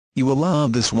You will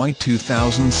love this white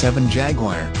 2007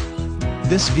 Jaguar.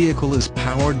 This vehicle is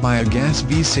powered by a gas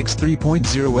V6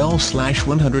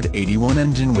 3.0L/181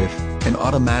 engine with an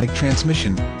automatic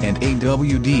transmission and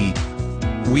AWD.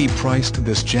 We priced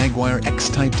this Jaguar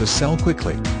X-Type to sell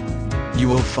quickly. You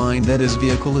will find that his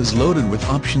vehicle is loaded with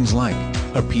options like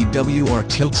a Pwr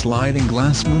Tilt sliding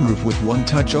glass moonroof with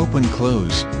one-touch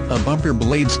open-close, a bumper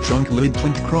blades trunk lid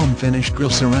Plinth chrome finish grille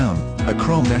surround, a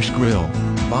Chrome Mesh Grille,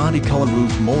 body color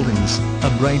roof moldings, a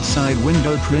bright side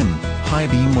window trim, high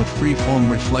beam with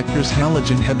freeform Reflectors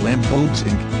Halogen Headlamp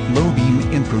Bulbs-Inc, low beam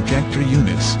in projector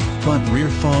units, front rear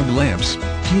fog lamps,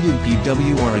 heated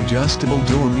Pwr-Adjustable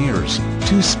Door Mirrors,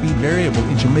 2-speed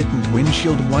variable-Intermittent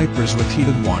windshield wipers with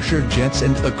heated washer jets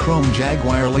and a Chrome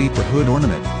Jaguar Hood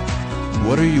Ornament.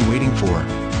 What are you waiting for?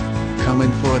 Come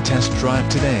in for a test drive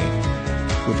today.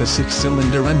 With a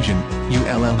 6-cylinder engine, you'll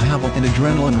have an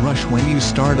adrenaline rush when you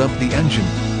start up the engine.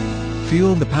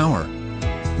 Feel the power.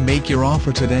 Make your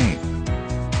offer today.